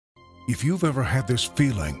If you've ever had this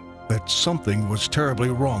feeling that something was terribly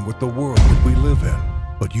wrong with the world that we live in,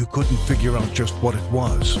 but you couldn't figure out just what it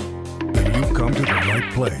was, then you've come to the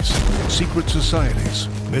right place. Secret societies,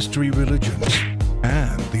 mystery religions,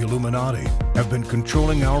 and the Illuminati have been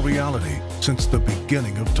controlling our reality since the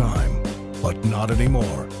beginning of time. But not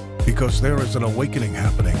anymore, because there is an awakening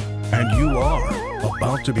happening, and you are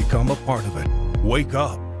about to become a part of it. Wake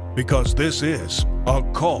up, because this is a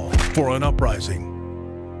call for an uprising.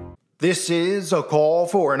 This is a call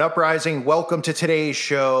for an uprising. Welcome to today's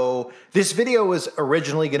show. This video was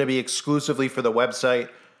originally going to be exclusively for the website,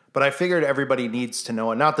 but I figured everybody needs to know,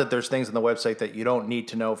 and not that there's things on the website that you don't need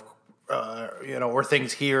to know, or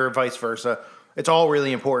things here, vice versa. It's all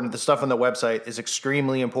really important. The stuff on the website is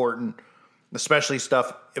extremely important, especially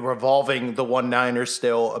stuff revolving the one-niners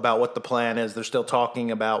still, about what the plan is. They're still talking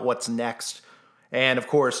about what's next. And of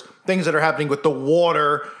course, things that are happening with the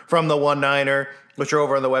water from the one-niner, which are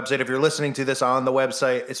over on the website. If you're listening to this on the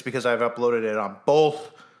website, it's because I've uploaded it on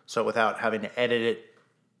both. So without having to edit it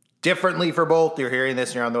differently for both, you're hearing this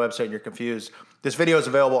and you're on the website and you're confused. This video is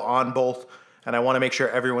available on both, and I want to make sure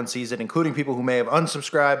everyone sees it, including people who may have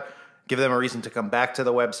unsubscribed. Give them a reason to come back to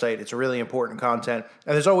the website. It's really important content.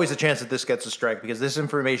 And there's always a chance that this gets a strike because this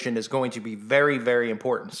information is going to be very, very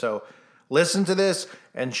important. So listen to this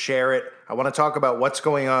and share it. I want to talk about what's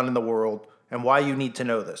going on in the world and why you need to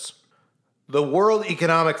know this. The World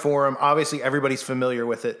Economic Forum, obviously everybody's familiar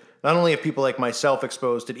with it. Not only have people like myself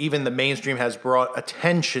exposed it, even the mainstream has brought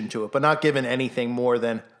attention to it, but not given anything more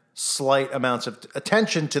than slight amounts of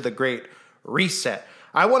attention to the Great Reset.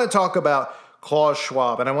 I want to talk about Klaus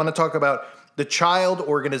Schwab, and I want to talk about the child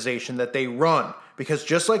organization that they run, because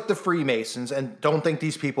just like the Freemasons, and don't think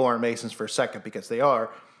these people aren't Masons for a second, because they are,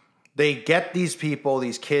 they get these people,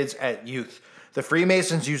 these kids at youth. The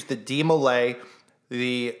Freemasons use the De Molay,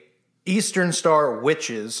 the Eastern Star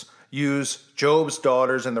Witches use Job's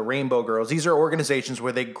Daughters and the Rainbow Girls. These are organizations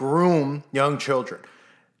where they groom young children.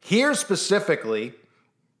 Here specifically,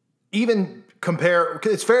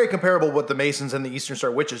 it's very comparable what the Masons and the Eastern Star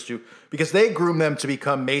Witches do, because they groom them to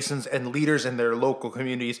become Masons and leaders in their local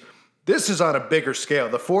communities. This is on a bigger scale.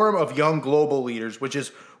 The Forum of Young Global Leaders, which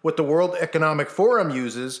is what the World Economic Forum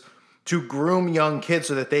uses to groom young kids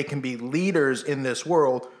so that they can be leaders in this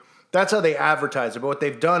world. That's how they advertise it. But what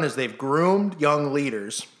they've done is they've groomed young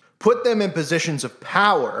leaders, put them in positions of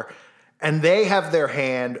power, and they have their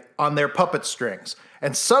hand on their puppet strings.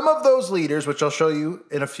 And some of those leaders, which I'll show you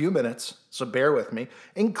in a few minutes, so bear with me,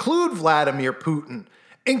 include Vladimir Putin,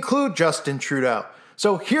 include Justin Trudeau.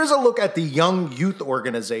 So here's a look at the Young Youth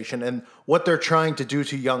Organization and what they're trying to do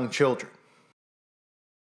to young children.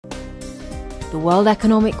 The World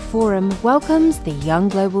Economic Forum welcomes the young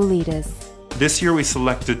global leaders. This year we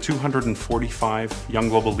selected 245 young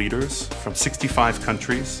global leaders from 65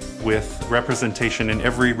 countries with representation in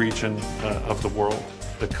every region of the world.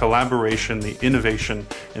 The collaboration, the innovation,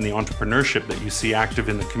 and the entrepreneurship that you see active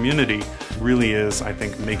in the community really is, I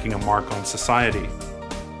think, making a mark on society.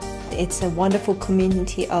 It's a wonderful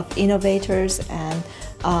community of innovators and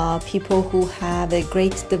people who have a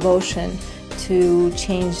great devotion to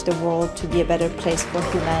change the world to be a better place for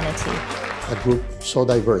humanity. A group so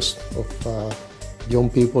diverse of young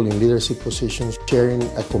people in leadership positions sharing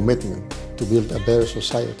a commitment to build a better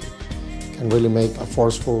society can really make a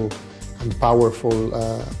forceful and powerful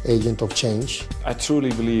agent of change. I truly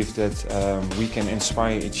believe that we can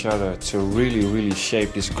inspire each other to really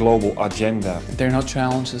shape this global agenda. They're not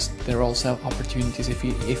challenges, they're also opportunities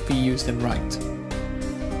if we use them right.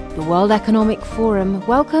 The World Economic Forum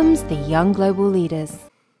welcomes the young global leaders.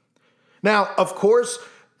 Now, of course,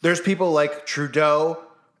 there's people like Trudeau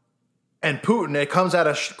and Putin. It comes out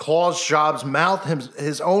of Klaus Schwab's mouth,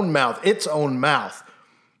 his own mouth, its own mouth,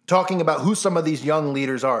 talking about who some of these young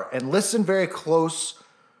leaders are. And listen very close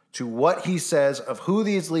to what he says of who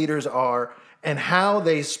these leaders are and how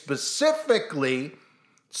they specifically,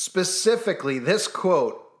 this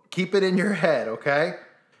quote, keep it in your head, okay?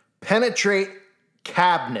 Penetrate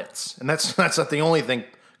cabinets. And that's not the only thing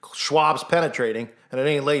Schwab's penetrating, and it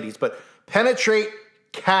ain't ladies, but penetrate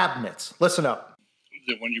cabinets. Listen up.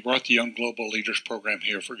 When you brought the Young Global Leaders Program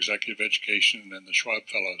here for executive education and the Schwab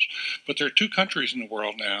Fellows, but there are two countries in the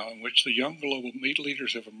world now in which the young global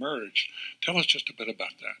leaders have emerged. Tell us just a bit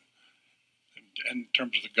about that in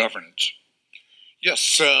terms of the governance.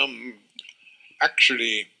 Yes,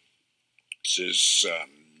 actually, this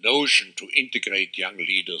notion to integrate young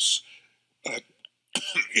leaders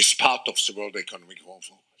is part of the World Economic Forum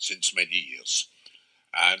since many years.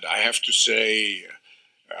 And I have to say,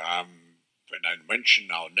 when I mention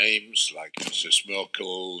our names like Mrs.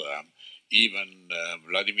 Merkel, even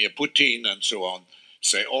Vladimir Putin and so on,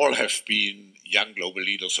 They all have been young global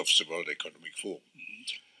leaders of the World Economic Forum.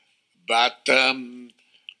 But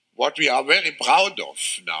what we are very proud of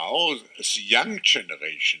now is the young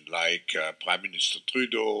generation, like Prime Minister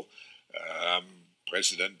Trudeau,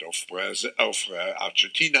 President of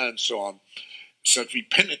Argentina, and so on, so that we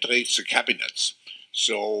penetrate the cabinets.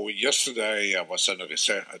 So yesterday I was at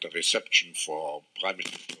a reception for Prime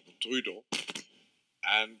Minister Trudeau,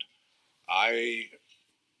 and I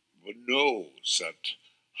know that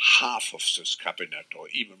half of this cabinet, or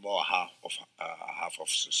even more half of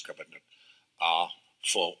this cabinet, are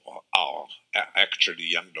actually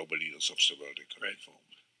young global leaders of the World Economic Forum.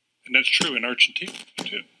 And that's true in Argentina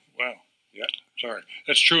too. Wow. Yeah. Sorry.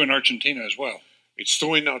 That's true in Argentina as well. It's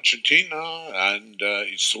true in Argentina, and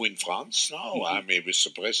it's true in France now. I'm with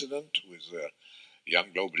the president, who is a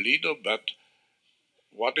young global leader. But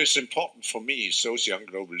what is important for me is those young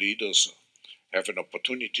global leaders have an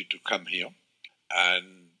opportunity to come here.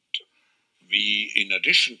 And we, in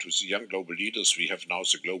addition to the young global leaders, we have now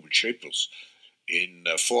the global shapers in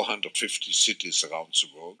 450 cities around the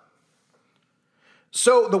world.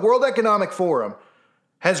 So the World Economic Forum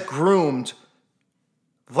has groomed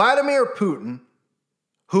Vladimir Putin,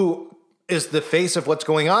 who is the face of what's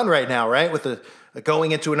going on right now, right? With the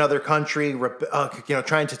going into another country,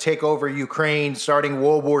 trying to take over Ukraine, starting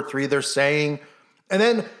World War III, they're saying. And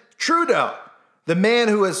then Trudeau, the man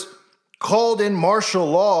who has called in martial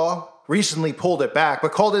law, recently pulled it back,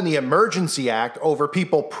 but called in the Emergency Act over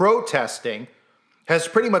people protesting, has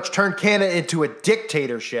pretty much turned Canada into a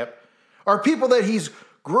dictatorship, are people that he's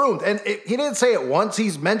groomed. And he didn't say it once.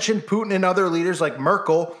 He's mentioned Putin and other leaders like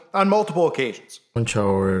Merkel on multiple occasions. Launch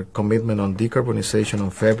our commitment on decarbonization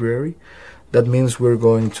in February. That means we're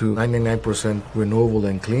going to 99% renewable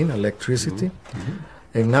and clean electricity.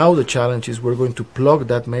 And now the challenge is we're going to plug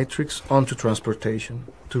that matrix onto transportation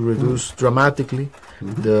to reduce dramatically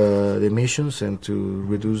the emissions and to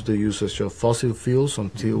reduce the usage of fossil fuels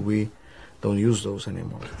until we don't use those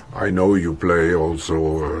anymore. I know you play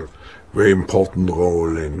also a very important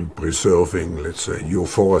role in preserving, let's say, your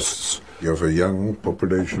forests. You have a young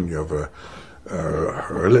population, you have a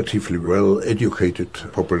relatively well-educated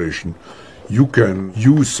population. You can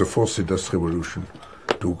use the fourth industrial revolution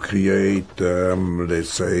to create, let's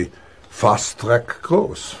say, fast-track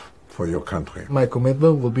growth for your country. My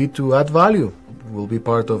commitment will be to add value. We'll be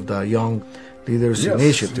part of the Young Leaders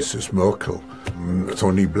Initiative. This is Merkel,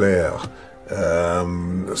 Tony Blair.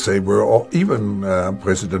 They were all, even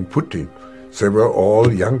President Putin, they were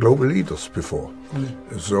all young global leaders before.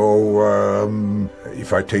 So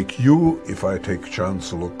if I take you, if I take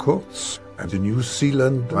Chancellor Kurz, and the New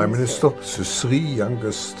Zealand Prime Minister, the three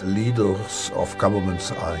youngest leaders of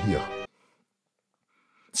governments are here.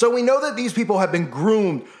 So we know that these people have been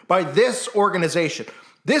groomed by this organization.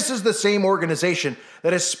 This is the same organization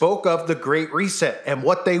that has spoke of the Great Reset and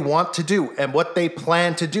what they want to do and what they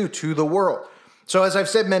plan to do to the world. So as I've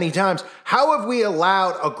said many times, how have we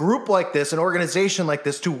allowed a group like this, an organization like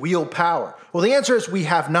this, to wield power? Well, the answer is we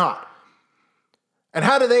have not. And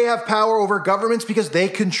how do they have power over governments? Because they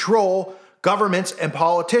control governments and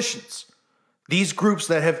politicians. These groups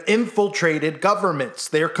that have infiltrated governments,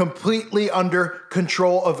 they're completely under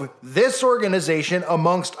control of this organization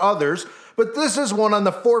amongst others, but this is one on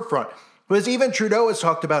the forefront. Because even Trudeau has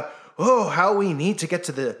talked about, how we need to get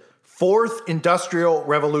to the fourth industrial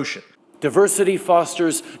revolution. Diversity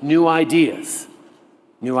fosters new ideas.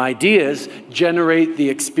 New ideas generate the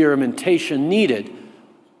experimentation needed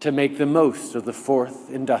to make the most of the fourth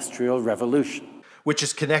industrial revolution, which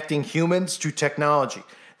is connecting humans to technology.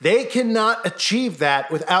 They cannot achieve that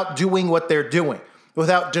without doing what they're doing,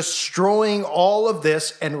 without destroying all of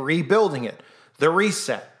this and rebuilding it. The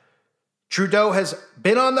reset. Trudeau has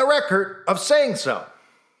been on the record of saying so.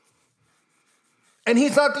 And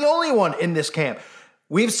he's not the only one in this camp.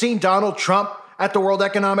 We've seen Donald Trump at the World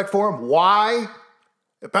Economic Forum. Why?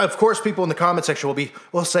 Of course, people in the comment section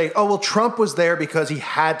will say, oh, well, Trump was there because he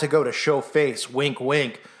had to go to show face, wink,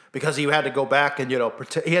 wink, because he had to go back and,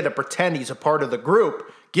 he had to pretend he's a part of the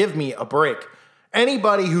group. Give me a break.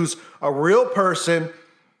 Anybody who's a real person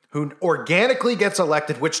who organically gets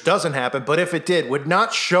elected, which doesn't happen, but if it did, would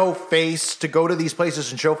not show face to go to these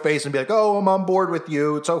places and show face and be like, oh, I'm on board with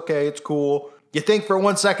you. It's okay. It's cool. You think for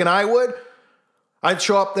 1 second I would? I'd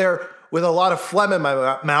show up there with a lot of phlegm in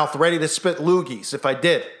my mouth, ready to spit loogies if I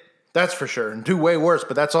did. That's for sure. And do way worse,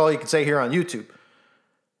 but that's all you can say here on YouTube.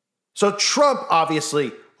 So Trump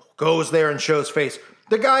obviously goes there and shows face.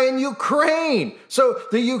 The guy in Ukraine. So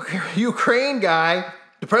the Ukraine guy,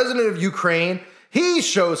 the president of Ukraine, he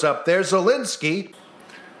shows up there, Zelensky.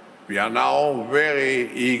 We are now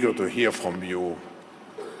very eager to hear from you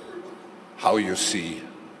how you see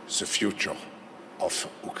the future of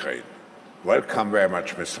Ukraine. Welcome very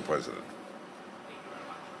much, Mr. President.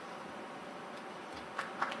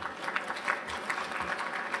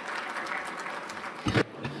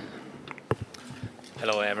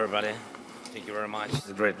 Hello, everybody. Thank you very much. It's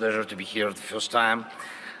a great pleasure to be here the first time.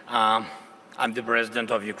 I'm the president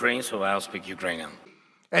of Ukraine, so I'll speak Ukrainian.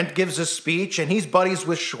 And gives a speech, and he's buddies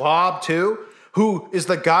with Schwab, too, who is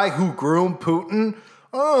the guy who groomed Putin.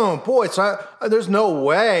 Oh, boy, there's no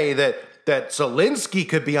way that Zelensky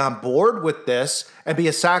could be on board with this and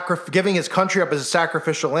be giving his country up as a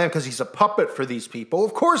sacrificial lamb because he's a puppet for these people.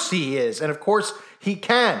 Of course he is, and of course he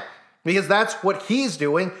can, because that's what he's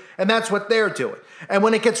doing, and that's what they're doing. And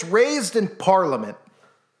when it gets raised in Parliament,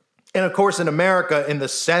 and of course in America in the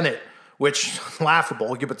Senate, which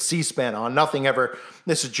laughable, you put C-SPAN on, nothing ever,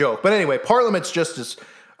 this is a joke. But anyway, Parliament's just as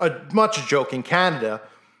much a joke in Canada,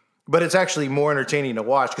 but it's actually more entertaining to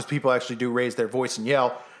watch because people actually do raise their voice and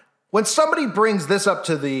yell. When somebody brings this up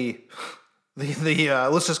to the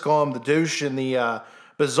let's just call him the douche and the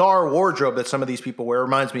bizarre wardrobe that some of these people wear,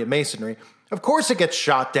 reminds me of Masonry, of course it gets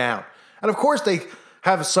shot down. And of course they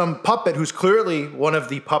have some puppet who's clearly one of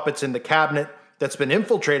the puppets in the cabinet that's been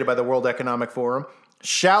infiltrated by the World Economic Forum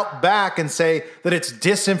shout back and say that it's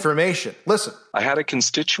disinformation. Listen. I had a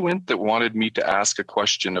constituent that wanted me to ask a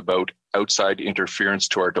question about outside interference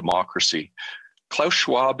to our democracy. Klaus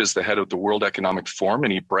Schwab is the head of the World Economic Forum,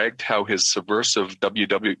 and he bragged how his subversive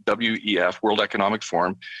WEF, World Economic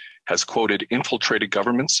Forum, has, quoted, infiltrated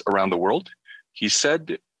governments around the world. He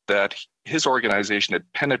said that his organization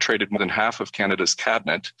had penetrated more than half of Canada's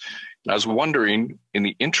cabinet. And I was wondering, in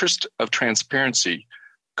the interest of transparency,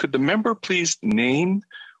 could the member please name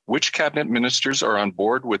which cabinet ministers are on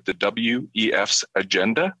board with the WEF's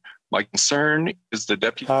agenda? My concern is the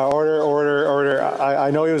deputy. Order. I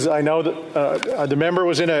know that the member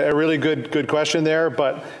was in a really good question there,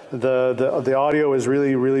 but the audio is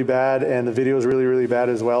really bad and the video is really bad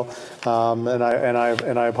as well. And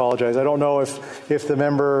I apologize. I don't know if the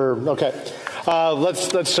member. Okay,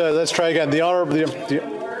 let's try again. The honourable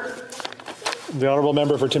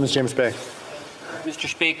member for Timmins James Bay. Mr.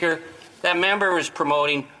 Speaker, that member is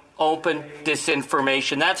promoting open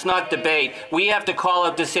disinformation. That's not debate. We have to call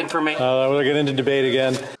out disinformation. We'll get into debate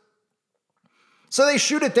again. So they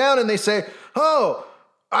shoot it down and they say, oh,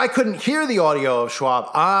 I couldn't hear the audio of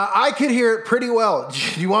Schwab. I could hear it pretty well.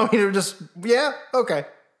 Do you want me to just, yeah? Okay.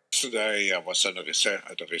 Yesterday I was at a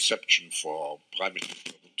reception for Prime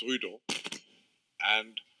Minister Trudeau,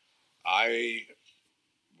 and I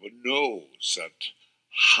know that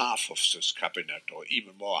half of this cabinet, or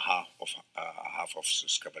even more half of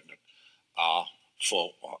this cabinet, are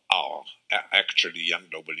actually young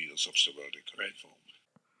global leaders of the World Economic Forum.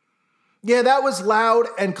 Yeah, that was loud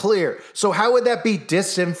and clear. So how would that be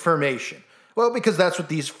disinformation? Well, because that's what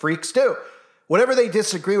these freaks do. Whatever they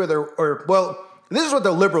disagree with, well, this is what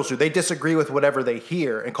the liberals do. They disagree with whatever they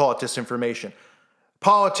hear and call it disinformation.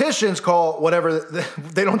 Politicians call whatever,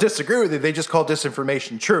 they don't disagree with it, they just call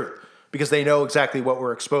disinformation truth, because they know exactly what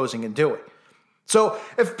we're exposing and doing. So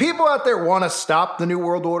if people out there want to stop the New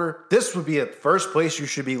World Order, this would be the first place you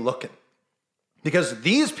should be looking. Because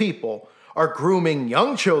these people are grooming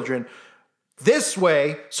young children this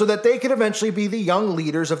way so that they can eventually be the young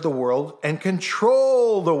leaders of the world and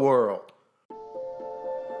control the world.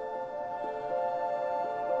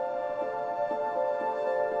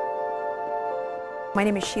 My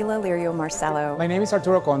name is Sheila Lirio Marcello. My name is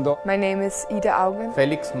Arturo Kondo. My name is Ida Augen.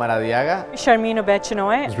 Felix Maradiaga. Sharmina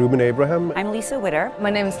Bechinoy. It's Ruben Abraham. I'm Lisa Witter. My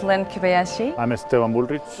name is Len Kobayashi. I'm Esteban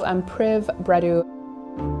Bullrich. I'm Priv Bradu.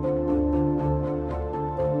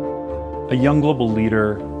 A young global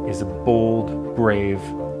leader is a bold, brave,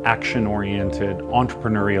 action-oriented,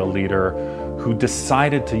 entrepreneurial leader who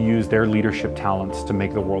decided to use their leadership talents to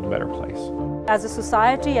make the world a better place. As a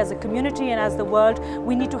society, as a community, and as the world,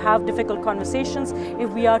 we need to have difficult conversations if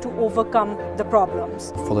we are to overcome the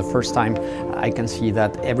problems. For the first time, I can see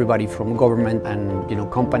that everybody from government and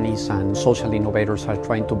companies and social innovators are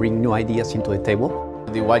trying to bring new ideas into the table.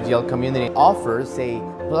 The YGL community offers a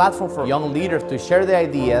platform for young leaders to share their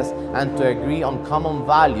ideas and to agree on common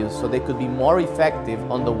values so they could be more effective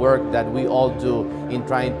on the work that we all do in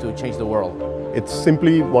trying to change the world. It's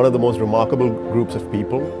simply one of the most remarkable groups of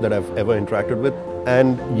people that I've ever interacted with,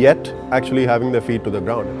 and yet actually having their feet to the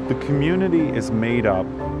ground. The community is made up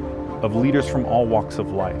of leaders from all walks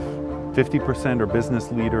of life. 50% are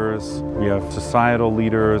business leaders, we have societal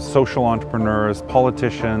leaders, social entrepreneurs,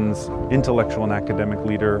 politicians, intellectual and academic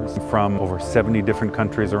leaders from over 70 different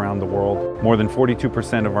countries around the world. More than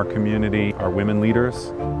 42% of our community are women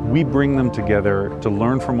leaders. We bring them together to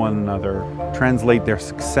learn from one another, translate their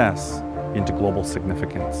success into global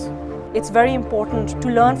significance. It's very important to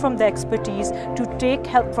learn from their expertise, to take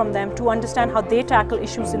help from them, to understand how they tackle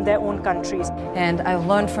issues in their own countries. And I've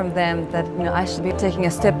learned from them that I should be taking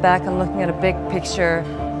a step back and looking at a big picture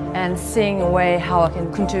and seeing a way how I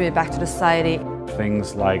can contribute back to the society.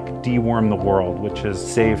 Things like Deworm the World, which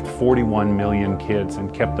has saved 41 million kids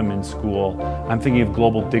and kept them in school. I'm thinking of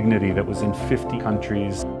Global Dignity that was in 50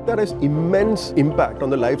 countries. That has immense impact on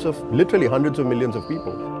the lives of literally hundreds of millions of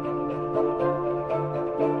people.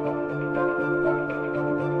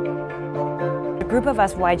 A group of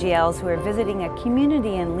us YGLs who are visiting a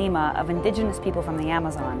community in Lima of indigenous people from the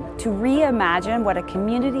Amazon to reimagine what a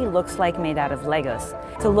community looks like made out of Legos,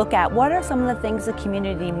 to look at what are some of the things the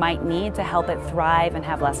community might need to help it thrive and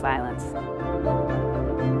have less violence.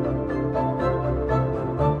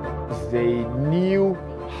 They knew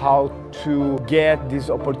how to get this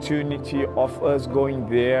opportunity of us going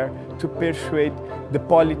there to persuade the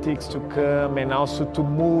politics to come and also to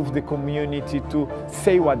move the community to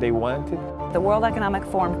say what they wanted. The World Economic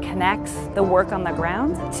Forum connects the work on the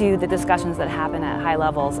ground to the discussions that happen at high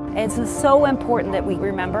levels. It's so important that we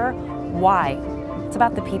remember why. It's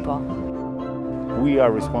about the people. We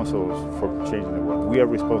are responsible for changing the world. We are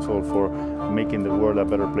responsible for making the world a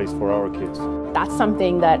better place for our kids. That's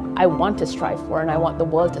something that I want to strive for, and I want the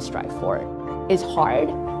world to strive for. It's hard,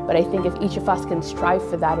 but I think if each of us can strive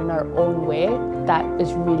for that in our own way, that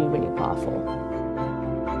is really, really powerful.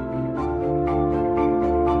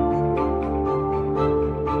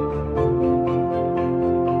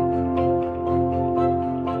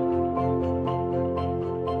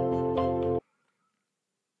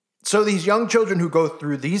 So these young children who go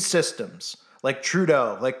through these systems, like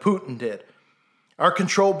Trudeau, like Putin did, are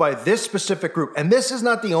controlled by this specific group. And this is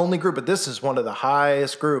not the only group, but this is one of the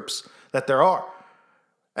highest groups that there are.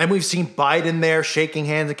 And we've seen Biden there shaking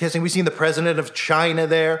hands and kissing. We've seen the president of China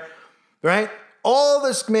there, right? All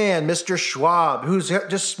this man, Mr. Schwab, who's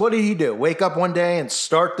just, what did he do? Wake up one day and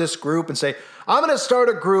start this group and say, I'm going to start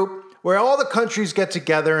a group where all the countries get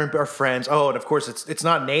together and are friends. Oh, and of course, it's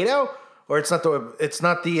not NATO, or it's not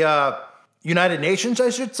the United Nations,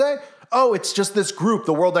 I should say. Oh, it's just this group,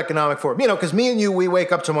 the World Economic Forum. You know, because me and you, we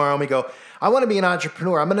wake up tomorrow and we go, I want to be an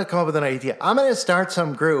entrepreneur. I'm going to come up with an idea. I'm going to start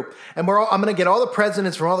some group, and I'm going to get all the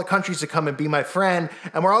presidents from all the countries to come and be my friend,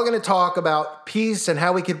 and we're all going to talk about peace and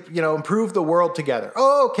how we could, improve the world together.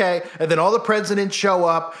 Oh, okay. And then all the presidents show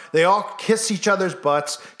up. They all kiss each other's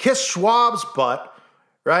butts, kiss Schwab's butt,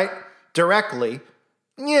 right? Directly.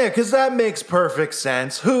 Yeah, because that makes perfect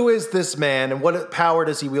sense. Who is this man, and what power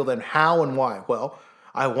does he wield, and how and why? Well,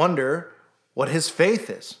 I wonder what his faith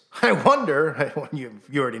is. I wonder,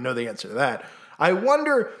 you already know the answer to that. I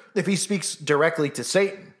wonder if he speaks directly to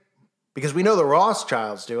Satan, because we know the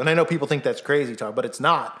Rothschilds do, and I know people think that's crazy talk, but it's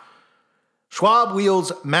not. Schwab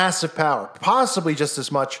wields massive power, possibly just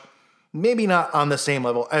as much, maybe not on the same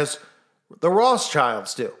level as the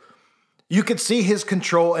Rothschilds do. You could see his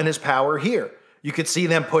control and his power here. You could see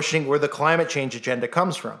them pushing where the climate change agenda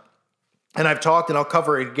comes from. And I've talked, and I'll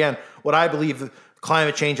cover it again, what I believe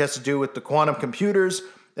climate change has to do with the quantum computers.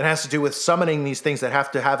 It has to do with summoning these things that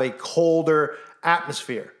have to have a colder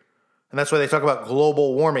atmosphere. And that's why they talk about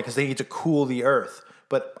global warming, because they need to cool the earth.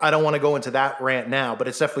 But I don't want to go into that rant now, but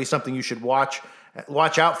it's definitely something you should watch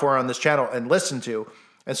out for on this channel and listen to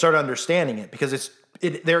and start understanding it, because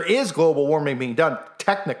there is global warming being done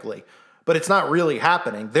technically, but it's not really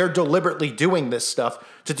happening. They're deliberately doing this stuff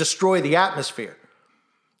to destroy the atmosphere.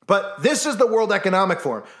 But this is the World Economic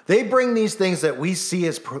Forum. They bring these things that we see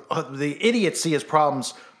as, the idiots see as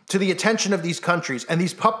problems, to the attention of these countries, and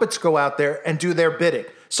these puppets go out there and do their bidding,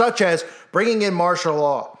 such as bringing in martial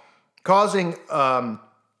law, causing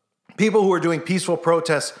people who are doing peaceful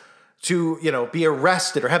protests to, be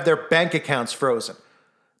arrested or have their bank accounts frozen.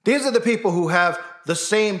 These are the people who have the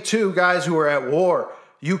same two guys who are at war,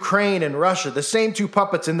 Ukraine and Russia, the same two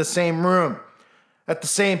puppets in the same room at the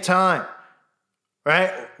same time,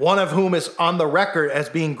 right? One of whom is on the record as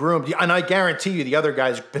being groomed. And I guarantee you the other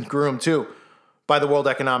guy's been groomed too by the World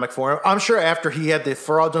Economic Forum. I'm sure after he had the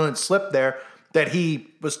fraudulent slip there that he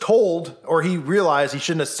was told, or he realized he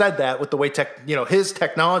shouldn't have said that with the way his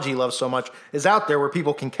technology love so much is out there, where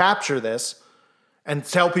people can capture this and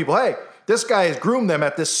tell people, hey, this guy has groomed them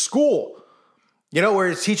at this school, where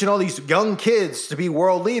he's teaching all these young kids to be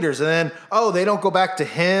world leaders. And then, they don't go back to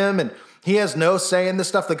him, and he has no say in this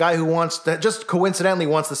stuff. The guy who just coincidentally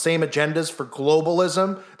wants the same agendas for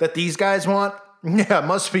globalism that these guys want. Yeah, it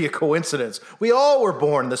must be a coincidence. We all were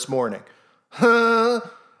born this morning.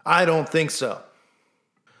 I don't think so.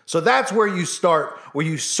 So that's where you start, where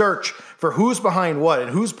you search for who's behind what and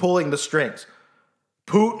who's pulling the strings.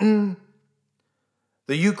 Putin,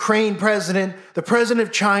 The Ukraine president, the president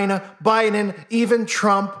of China, Biden, even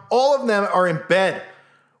Trump, all of them are in bed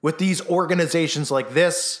with these organizations like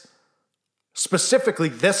this, specifically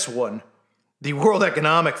this one, the World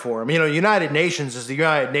Economic Forum. You know, United Nations is the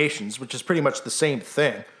United Nations, which is pretty much the same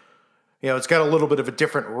thing. You know, it's got a little bit of a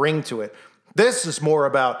different ring to it. This is more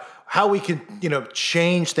about how we can,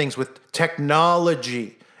 change things with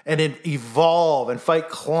technology and evolve and fight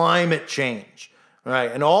climate change.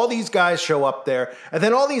 Right, and all these guys show up there, and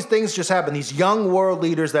then all these things just happen. These young world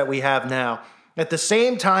leaders that we have now, at the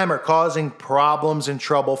same time, are causing problems and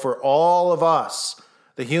trouble for all of us,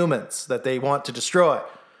 the humans that they want to destroy. All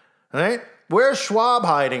right, where's Schwab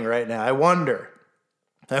hiding right now? I wonder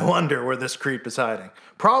where this creep is hiding.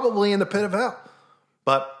 Probably in the pit of hell.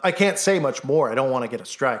 But I can't say much more. I don't want to get a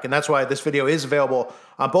strike, and that's why this video is available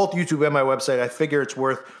on both YouTube and my website. I figure it's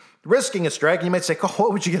worth risking a strike. And you might say, "Oh,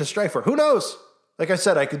 what would you get a strike for?" Who knows? Like I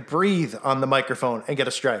said, I could breathe on the microphone and get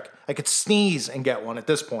a strike. I could sneeze and get one at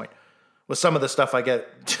this point. With some of the stuff I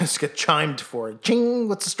just get chimed for. Ching,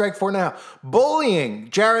 what's the strike for now?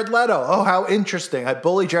 Bullying Jared Leto. Oh, how interesting. I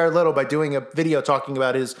bully Jared Leto by doing a video talking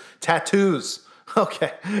about his tattoos.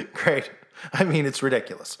 Okay, great. I mean, it's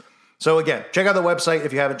ridiculous. So again, check out the website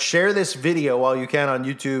if you haven't. Share this video while you can on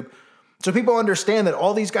YouTube so people understand that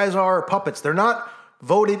all these guys are puppets. They're not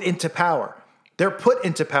voted into power. They're put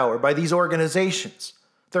into power by these organizations.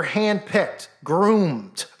 They're handpicked,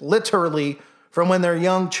 groomed, literally from when they're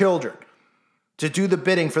young children to do the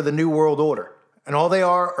bidding for the New World Order. And all they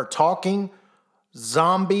are talking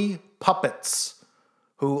zombie puppets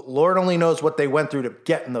who Lord only knows what they went through to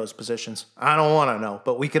get in those positions. I don't want to know,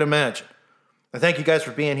 but we can imagine. I thank you guys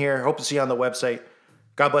for being here. Hope to see you on the website.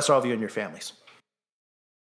 God bless all of you and your families.